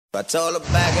I told her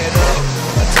back it up.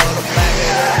 I told her back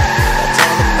it up. I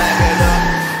told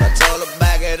her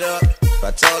back it up.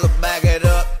 I told her back it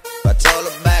up. I told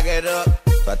her back it up.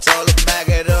 I told her back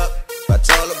it up. I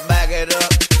told her back it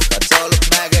up. I told her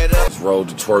back it up. Just rolled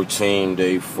the Twerk Team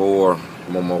day 4.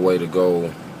 I'm on my way to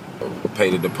go pay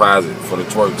the deposit for the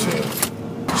Twerk Team.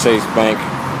 Chase Bank,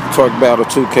 Twerk Battle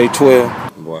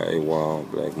 2K12. Boy, A-Wall,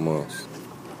 Black Months.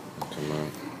 Come on.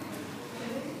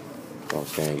 I'm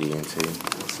saying ENT.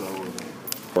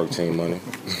 Twerk Team money.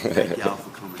 Thank y'all for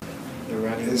coming.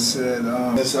 It said,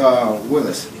 it's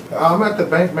Willis. I'm at the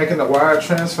bank making the wire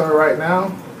transfer right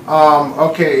now.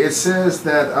 Okay, it says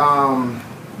that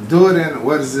do it in,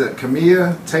 what is it,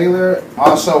 Camilla Taylor.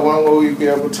 Also, when will we be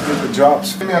able to get the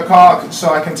drops? Give me a call so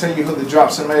I can tell you who the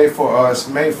drops are made for. It's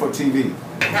made for TV.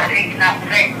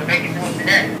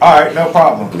 Alright, no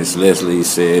problem. Miss Leslie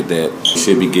said that we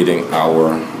should be getting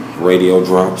our radio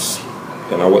drops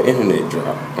and our internet drop.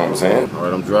 You know what I'm saying?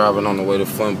 Alright, I'm driving on the way to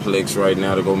Fun Plex right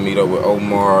now to go meet up with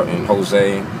Omar and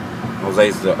Jose.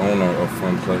 Jose's the owner of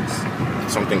Fun Plex.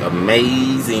 Something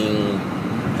amazing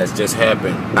has just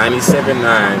happened.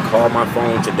 97.9 called my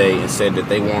phone today and said that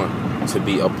they want to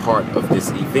be a part of this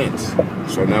event.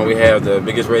 So now we have the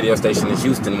biggest radio station in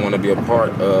Houston want to be a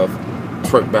part of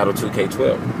Twerk Battle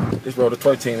 2K12. This road to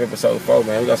Twerk Team episode 4,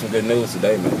 man. We got some good news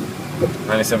today, man.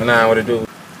 97.9, what it do?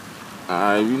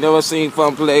 Alright, you never seen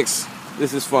Fun Plex?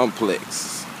 This is Fun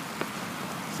Plex.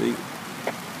 See?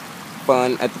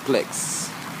 Fun at the Plex.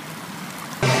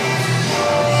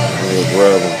 Yeah,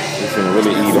 brother. You can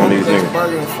really eat on these niggas.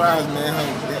 Burger and fries, man.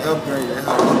 They upgraded.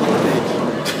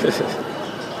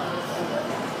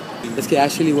 It's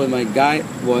actually what my guy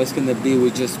was gonna be. We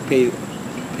just pay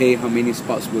how many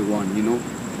spots we want. You know,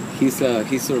 he's a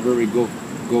very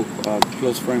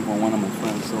close friend from one of my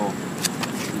friends. So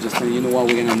we just saying, you know what,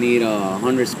 we're gonna need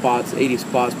 100 spots, 80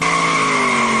 spots.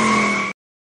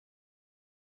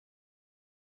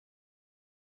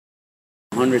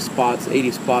 100 spots,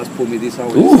 80 spots. Put me this hour.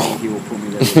 He will put me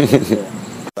there.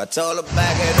 I told her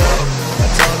back it up. I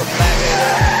told her back it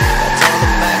up. I told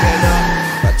her back it up.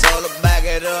 I told her back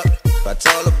it up. I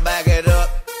told her